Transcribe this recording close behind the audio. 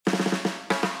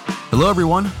Hello,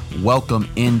 everyone. Welcome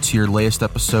into your latest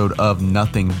episode of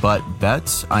Nothing But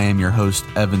Bets. I am your host,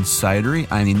 Evan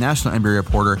Sidery. I am the national NBA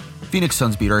reporter, Phoenix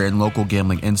Suns beater, and local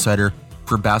gambling insider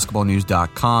for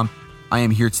basketballnews.com. I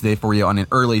am here today for you on an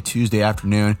early Tuesday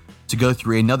afternoon to go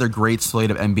through another great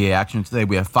slate of NBA action. Today,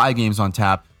 we have 5 games on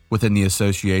tap within the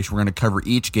association. We're going to cover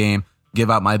each game, give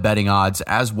out my betting odds,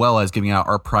 as well as giving out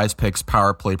our prize picks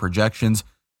power play projections.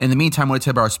 In the meantime, I want to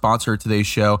tip our sponsor of today's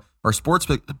show. Our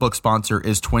sportsbook sponsor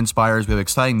is TwinSpires. We have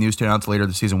exciting news to announce later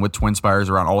this season with TwinSpires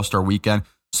around All-Star Weekend,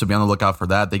 so be on the lookout for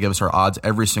that. They give us our odds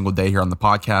every single day here on the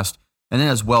podcast. And then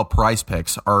as well, Prize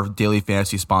Picks, our daily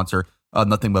fantasy sponsor of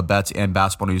Nothing But Bets and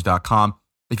basketballnews.com.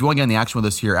 If you want to get in the action with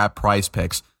us here at Prize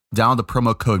Picks, download the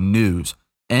promo code NEWS,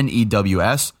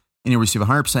 N-E-W-S, and you'll receive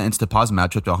 100% instant deposit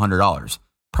match up to $100.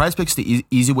 Prize Picks is the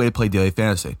easy way to play daily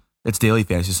fantasy. It's daily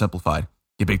fantasy simplified.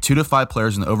 You pick 2 to 5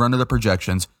 players in the over-under the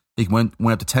projections. You can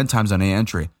win up to 10 times on any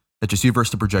entry. It's just you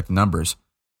versus to project the numbers.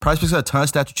 PrizePicks has a ton of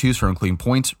stats to choose from, including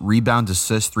points, rebounds,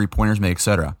 assists, three-pointers made,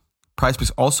 etc.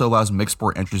 PrizePicks also allows mixed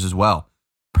sport entries as well.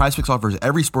 PrizePicks offers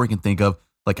every sport you can think of,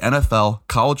 like NFL,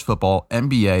 college football,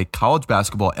 NBA, college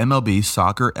basketball, MLB,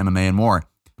 soccer, MMA, and more.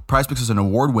 PrizePicks is an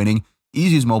award-winning,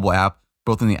 easy-to-use mobile app,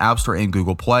 both in the App Store and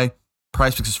Google Play.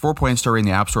 PrizePicks is 4.8 star rating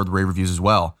in the App Store with rave reviews as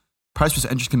well.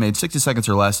 PrizePicks entries can be made in 60 seconds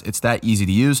or less. It's that easy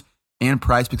to use. And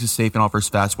PrizePicks is safe and offers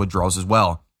fast withdrawals as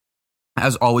well.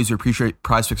 As always, we appreciate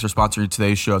PrizePicks for sponsoring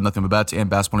today's show, Nothing But Bets and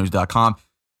basketballnews.com.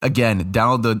 Again,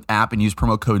 download the app and use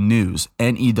promo code NEWS,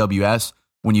 N-E-W-S,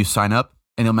 when you sign up,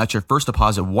 and it'll match your first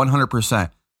deposit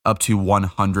 100% up to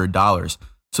 $100.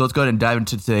 So let's go ahead and dive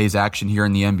into today's action here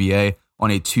in the NBA on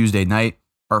a Tuesday night.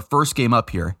 Our first game up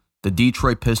here, the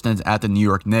Detroit Pistons at the New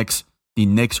York Knicks. The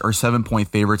Knicks are 7-point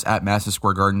favorites at Madison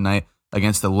Square Garden tonight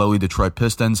against the lowly Detroit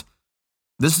Pistons.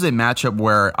 This is a matchup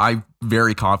where I'm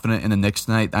very confident in the Knicks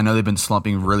tonight. I know they've been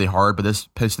slumping really hard, but this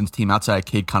Pistons team outside of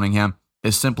Cade Cunningham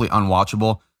is simply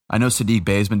unwatchable. I know Saddiq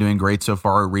Bey has been doing great so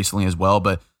far recently as well,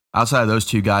 but outside of those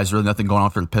two guys, really nothing going on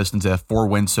for the Pistons. They have 4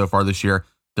 wins so far this year.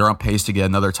 They're on pace to get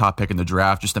another top pick in the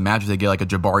draft. Just imagine they get like a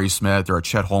Jabari Smith or a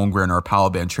Chet Holmgren or a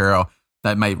Paolo Banchero.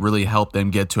 That might really help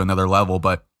them get to another level.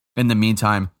 But in the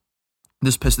meantime,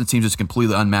 this Pistons team is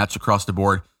completely unmatched across the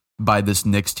board by this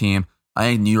Knicks team. I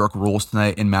think New York rolls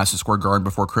tonight in Madison Square Garden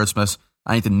before Christmas.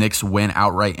 I think the Knicks win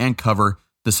outright and cover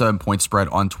the 7-point spread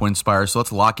on TwinSpires. So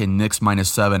let's lock in Knicks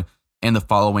 -7 and the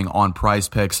following on Prize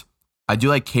Picks. I do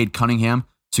like Cade Cunningham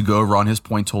to go over on his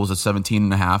point totals at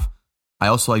 17.5. I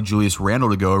also like Julius Randle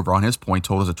to go over on his point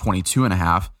totals at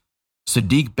 22.5.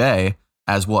 Saddiq Bey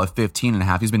as well at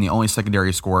 15.5. He's been the only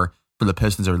secondary scorer for the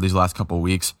Pistons over these last couple of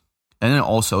weeks. And then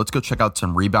also, let's go check out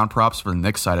some rebound props for the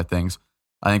Knicks side of things.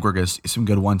 I think we're going to see some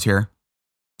good ones here.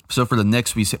 So for the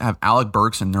Knicks, we have Alec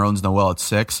Burks and Nerlens Noel at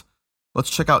 6. Let's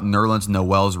check out Nerlens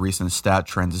Noel's recent stat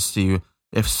trends to see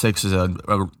if 6 is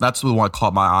that's the one that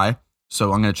caught my eye.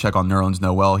 So I'm going to check on Nerlens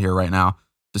Noel here right now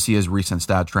to see his recent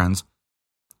stat trends.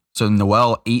 So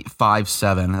Noel, 8, 5,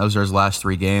 7. Those are his last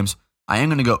 3 games. I am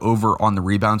going to go over on the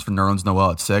rebounds for Nerlens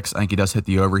Noel at 6. I think he does hit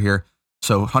the over here.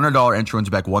 So $100 entry wins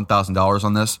back $1,000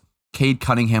 on this. Cade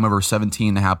Cunningham over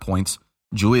 17.5 points.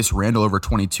 Julius Randle over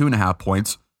 22.5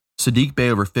 points. Saddiq Bey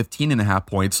over 15.5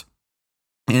 points.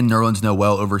 And Nerlens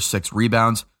Noel over 6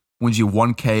 rebounds. Wins you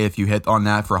 $1K if you hit on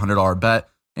that for a $100 bet.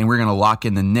 And we're going to lock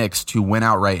in the Knicks to win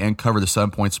outright and cover the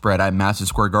 7-point spread at Madison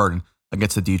Square Garden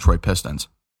against the Detroit Pistons.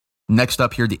 Next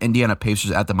up here, the Indiana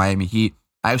Pacers at the Miami Heat.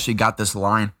 I actually got this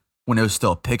line when it was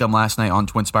still a pick'em last night on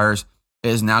TwinSpires. It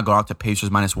has now gone up to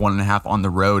Pacers -1.5 on the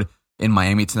road in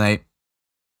Miami tonight.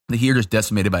 The Heat are just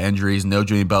decimated by injuries. No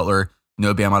Jimmy Butler,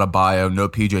 no Bam Adebayo, no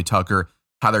PJ Tucker.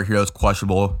 Tyler Hero's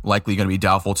questionable, likely going to be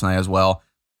doubtful tonight as well.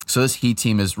 So this Heat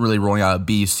team is really rolling out a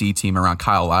B-C team around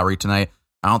Kyle Lowry tonight.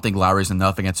 I don't think Lowry's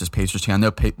enough against this Pacers team. I know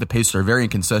the Pacers are very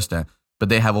inconsistent, but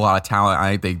they have a lot of talent.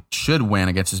 I think they should win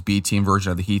against this B-team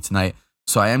version of the Heat tonight.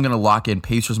 So I am going to lock in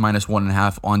Pacers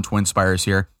 -1.5 on TwinSpires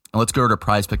here. And let's go to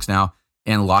Prize Picks now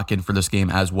and lock in for this game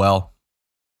as well.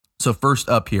 So first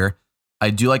up here,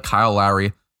 I do like Kyle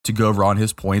Lowry to go over on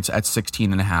his points at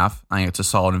 16.5. I think it's a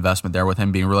solid investment there with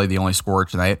him being really the only scorer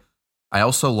tonight. I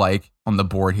also like on the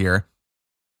board here,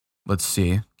 let's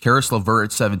see, Karis LeVert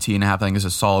at 17.5. I think is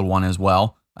a solid one as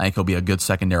well. I think he'll be a good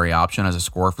secondary option as a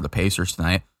scorer for the Pacers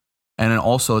tonight. And then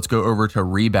also let's go over to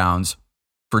rebounds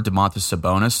for Domantas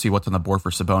Sabonis. See what's on the board for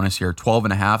Sabonis here.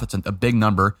 12.5. It's a big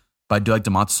number, but I do like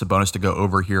Domantas Sabonis to go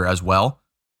over here as well.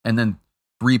 And then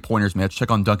 3-pointers made. Let's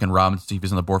check on Duncan Robinson, see if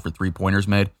he's on the board for 3-pointers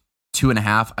made.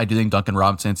 2.5. I do think Duncan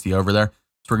Robinson's the over there.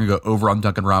 So we're going to go over on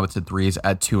Duncan Robinson threes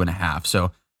at 2.5.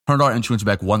 So $100 entry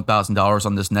back $1,000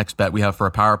 on this next bet we have for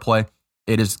a power play.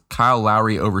 It is Kyle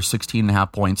Lowry over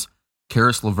 16.5 points.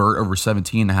 Karis LeVert over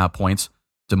 17.5 points,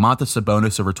 Domantas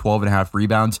Sabonis over 12.5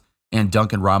 rebounds, and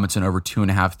Duncan Robinson over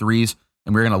 2.5 threes.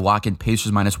 And we're going to lock in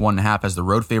Pacers minus 1.5 as the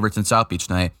road favorites in South Beach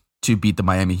tonight to beat the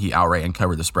Miami Heat outright and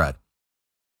cover the spread.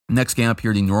 Next game up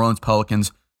here, the New Orleans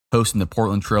Pelicans hosting the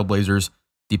Portland Trail Blazers.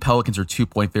 The Pelicans are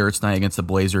 2-point favorites tonight against the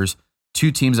Blazers.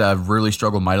 Two teams that have really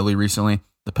struggled mightily recently.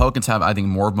 The Pelicans have, I think,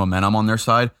 more momentum on their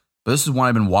side, but this is one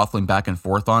I've been waffling back and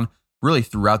forth on really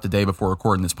throughout the day before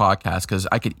recording this podcast, because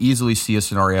I could easily see a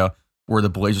scenario where the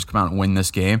Blazers come out and win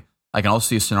this game. I can also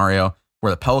see a scenario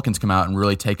where the Pelicans come out and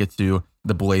really take it to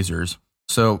the Blazers.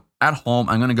 So at home,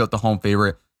 I'm going to go with the home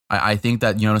favorite. I think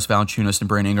that Jonas Valanciunas and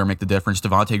Brandon Ingram make the difference.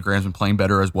 Devontae Graham's been playing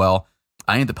better as well.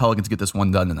 I think the Pelicans get this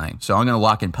one done tonight. So I'm going to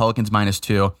lock in Pelicans minus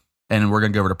 2, and we're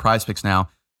going to go over to Prize Picks now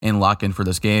and lock in for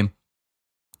this game.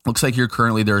 Looks like here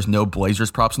currently there is no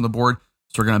Blazers props on the board,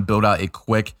 so we're going to build out a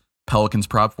quick Pelicans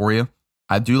prop for you.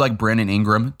 I do like Brandon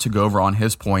Ingram to go over on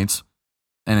his points,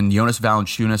 and then Jonas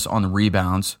Valanciunas on the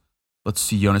rebounds. Let's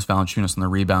see Jonas Valanciunas on the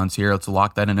rebounds here. Let's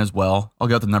lock that in as well. I'll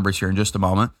get the numbers here in just a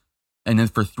moment. And then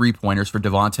for 3-pointers for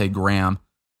Devontae Graham,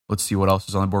 let's see what else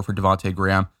is on the board for Devontae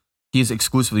Graham. He's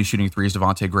exclusively shooting threes,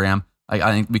 Devontae Graham.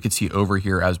 I think we could see over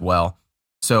here as well.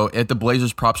 So if the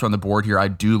Blazers props are on the board here, I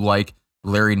do like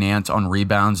Larry Nance on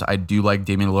rebounds. I do like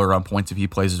Damian Lillard on points if he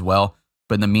plays as well.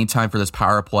 But in the meantime, for this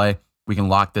power play, we can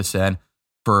lock this in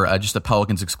for just a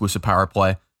Pelicans exclusive power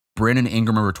play. Brandon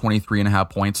Ingram over 23.5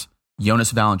 points,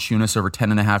 Jonas Valanciunas over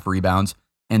 10.5 rebounds,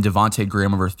 and Devontae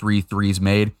Graham over 3 threes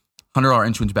made. $100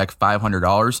 entrance back,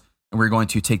 $500. And we're going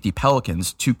to take the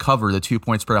Pelicans to cover the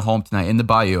 2-point spread at home tonight in the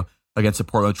Bayou against the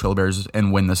Portland Trail Blazers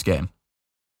and win this game.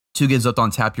 2 games left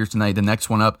on tap here tonight. The next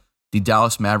one up, the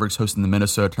Dallas Mavericks hosting the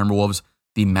Minnesota Timberwolves.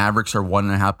 The Mavericks are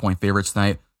 1.5-point favorites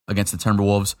tonight against the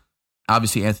Timberwolves.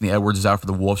 Obviously, Anthony Edwards is out for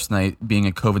the Wolves tonight, being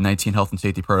in COVID-19 health and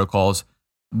safety protocols.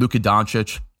 Luka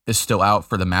Doncic is still out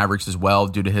for the Mavericks as well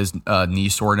due to his knee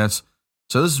soreness.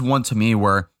 So this is one to me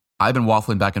where I've been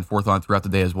waffling back and forth on throughout the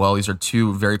day as well. These are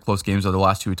 2 very close games of the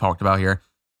last 2 we talked about here.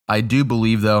 I do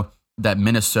believe, though, that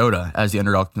Minnesota, as the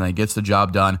underdog tonight, gets the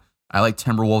job done. I like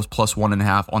Timberwolves plus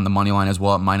 1.5 on the money line as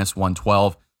well at minus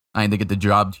 112. I think they get the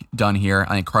job done here.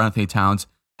 I think Karl-Anthony Towns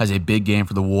has a big game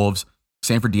for the Wolves.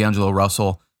 Same for D'Angelo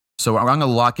Russell. So I'm going to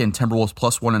lock in Timberwolves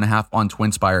plus 1.5 on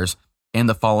Twin Spires and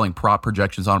the following prop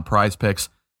projections on Prize Picks.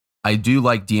 I do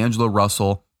like D'Angelo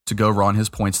Russell to go over on his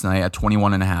points tonight at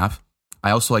 21.5. I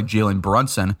also like Jalen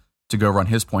Brunson to go over on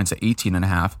his points at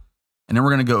 18.5. And then we're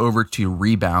going to go over to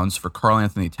rebounds for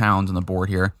Karl-Anthony Towns on the board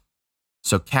here.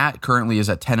 So Cat currently is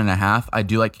at 10.5. I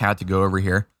do like Cat to go over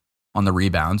here on the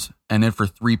rebounds. And then for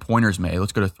 3-pointers made,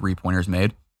 let's go to 3-pointers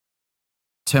made.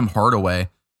 Tim Hardaway,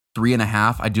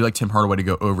 3.5. I do like Tim Hardaway to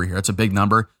go over here. It's a big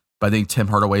number, but I think Tim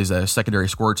Hardaway is a secondary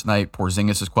scorer tonight.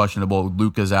 Porzingis is questionable.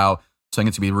 Luka's out. So I think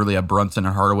it's going to be really a Brunson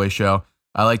and Hardaway show.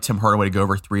 I like Tim Hardaway to go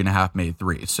over 3.5 made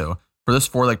 3. So for this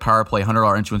 4-leg power play,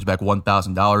 $100 insurance back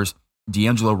 $1,000.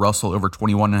 D'Angelo Russell over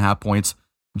 21.5 points.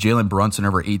 Jalen Brunson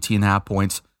over 18.5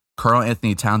 points.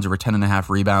 Karl-Anthony Towns over 10.5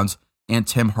 rebounds. And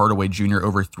Tim Hardaway Jr.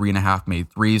 over 3.5 made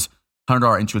 3s.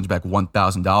 $100 insurance back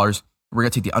 $1,000. We're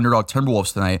going to take the underdog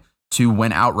Timberwolves tonight to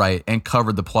win outright and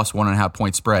cover the plus 1.5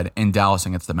 point spread in Dallas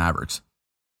against the Mavericks.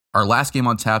 Our last game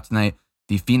on tap tonight,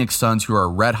 the Phoenix Suns, who are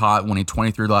red hot, winning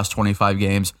 23 of the last 25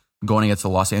 games, going against the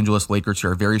Los Angeles Lakers, who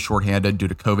are very shorthanded due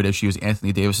to COVID issues.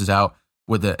 Anthony Davis is out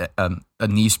with a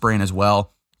knee sprain as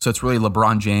well. So it's really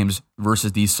LeBron James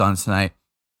versus these Suns tonight.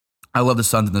 I love the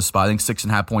Suns in this spot. I think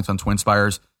 6.5 points on Twin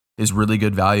Spires is really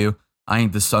good value. I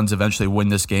think the Suns eventually win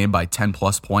this game by 10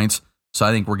 plus points. So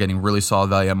I think we're getting really solid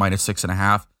value at minus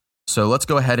 6.5. So let's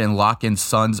go ahead and lock in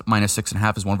Suns minus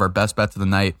 6.5 as one of our best bets of the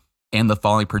night and the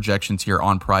following projections here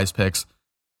on Prize Picks.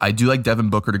 I do like Devin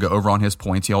Booker to go over on his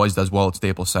points. He always does well at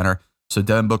Staples Center. So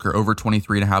Devin Booker over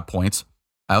 23.5 points.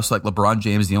 I also like LeBron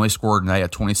James, the only scorer tonight,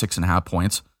 at 26.5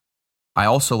 points. I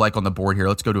also like on the board here,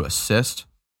 let's go to assist.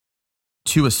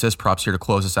 2 assist props here to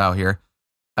close us out here.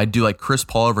 I do like Chris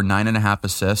Paul over 9.5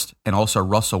 assists and also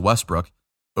Russell Westbrook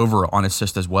over on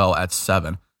assist as well at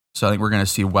 7. So I think we're going to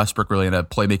see Westbrook really in a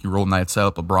playmaking role tonight, set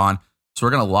up LeBron. So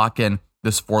we're going to lock in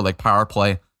this 4-leg power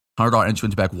play. $100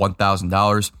 entrance back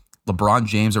 $1,000. LeBron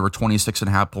James over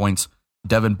 26.5 points.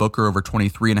 Devin Booker over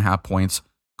 23.5 points.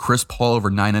 Chris Paul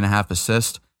over 9.5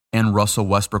 assists. And Russell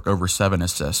Westbrook over 7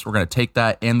 assists. We're going to take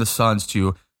that and the Suns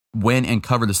to win and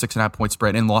cover the 6.5 point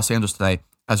spread in Los Angeles tonight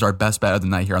as our best bet of the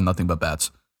night here on Nothing But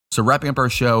Bets. So wrapping up our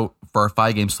show for our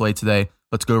 5-game slate today,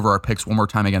 let's go over our picks one more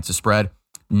time against the spread.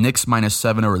 Knicks minus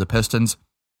 7 over the Pistons.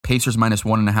 Pacers minus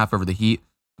 1.5 over the Heat.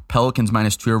 Pelicans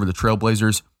minus 2 over the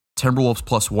Trailblazers. Timberwolves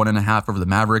plus 1.5 over the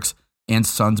Mavericks. And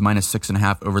Suns minus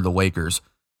 6.5 over the Lakers.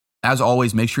 As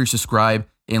always, make sure you subscribe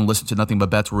and listen to Nothing But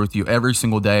Bets. We're with you every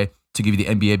single day to give you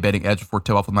the NBA betting edge before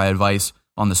tip-off with my advice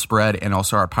on the spread and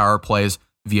also our power plays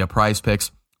via Prize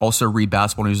Picks. Also read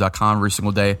basketballnews.com every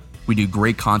single day. We do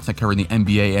great content covering the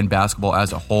NBA and basketball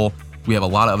as a whole. We have a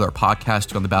lot of other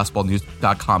podcasts on the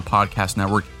basketballnews.com podcast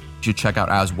network you should check out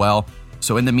as well.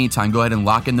 So in the meantime, go ahead and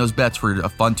lock in those bets for a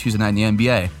fun Tuesday night in the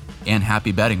NBA, and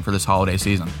happy betting for this holiday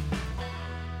season.